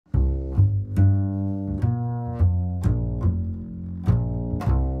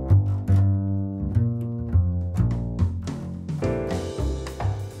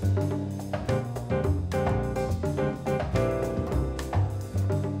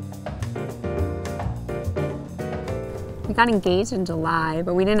We got engaged in July,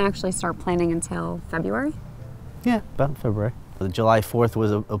 but we didn't actually start planning until February. Yeah, about February. The July 4th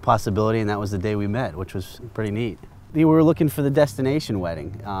was a possibility, and that was the day we met, which was pretty neat. We were looking for the destination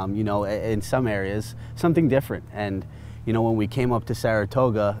wedding, you know, in some areas, something different. And, you know, when we came up to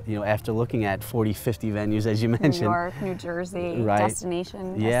Saratoga, you know, after looking at 40, 50 venues, as you mentioned. New York, New Jersey, right.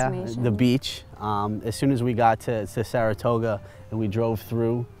 destination. Yeah, the beach. As soon as we got to Saratoga and we drove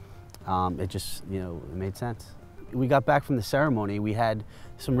through, it just, you know, it made sense. We got back from the ceremony, we had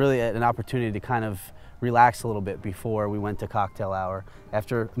an opportunity to kind of relax a little bit before we went to cocktail hour,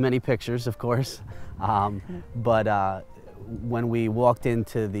 after many pictures, of course. But when we walked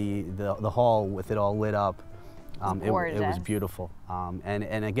into the hall with it all lit up, it was beautiful.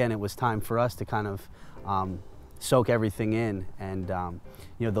 And again, it was time for us to kind of soak everything in, and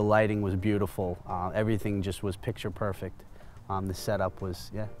you know, the lighting was beautiful. Everything just was picture perfect. The setup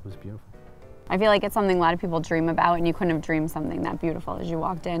was, yeah, it was beautiful. I feel like it's something a lot of people dream about, and you couldn't have dreamed something that beautiful. As you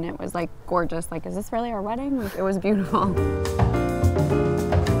walked in, it was like gorgeous. Like, is this really our wedding? Like, it was beautiful.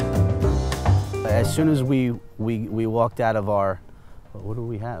 As soon as we walked out of our, what do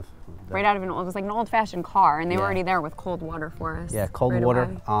we have? Right out of it was like an old-fashioned car, and they were already there with cold water for us. Yeah, cold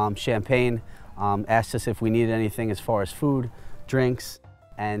water, champagne. Asked us if we needed anything as far as food, drinks,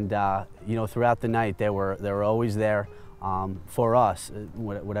 and you know, throughout the night they were always there for us,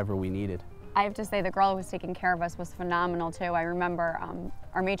 whatever we needed. I have to say, the girl who was taking care of us was phenomenal too. I remember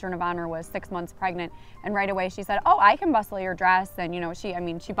our matron of honor was 6 months pregnant, and right away she said, "Oh, I can bustle your dress." And you know,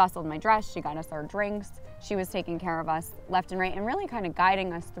 she bustled my dress. She got us our drinks. She was taking care of us left and right, and really kind of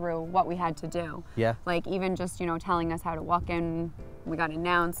guiding us through what we had to do. Yeah. Like, even just, you know, telling us how to walk in. We got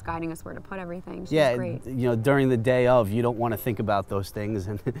announced, guiding us where to put everything. She was great. You know, during the day of, you don't want to think about those things,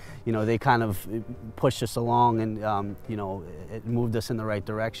 and you know, they kind of pushed us along, and you know, it moved us in the right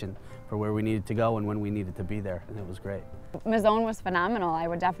direction for where we needed to go and when we needed to be there, and it was great. Mazzone was phenomenal. I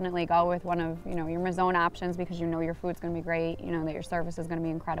would definitely go with one of, you know, your Mazzone options, because you know your food's going to be great, you know that your service is going to be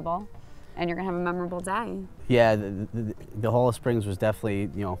incredible, and you're going to have a memorable day. Yeah, the Hall of Springs was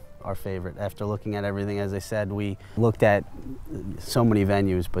definitely, you know, our favorite. After looking at everything, as I said, we looked at so many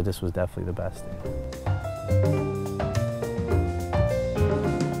venues, but this was definitely the best.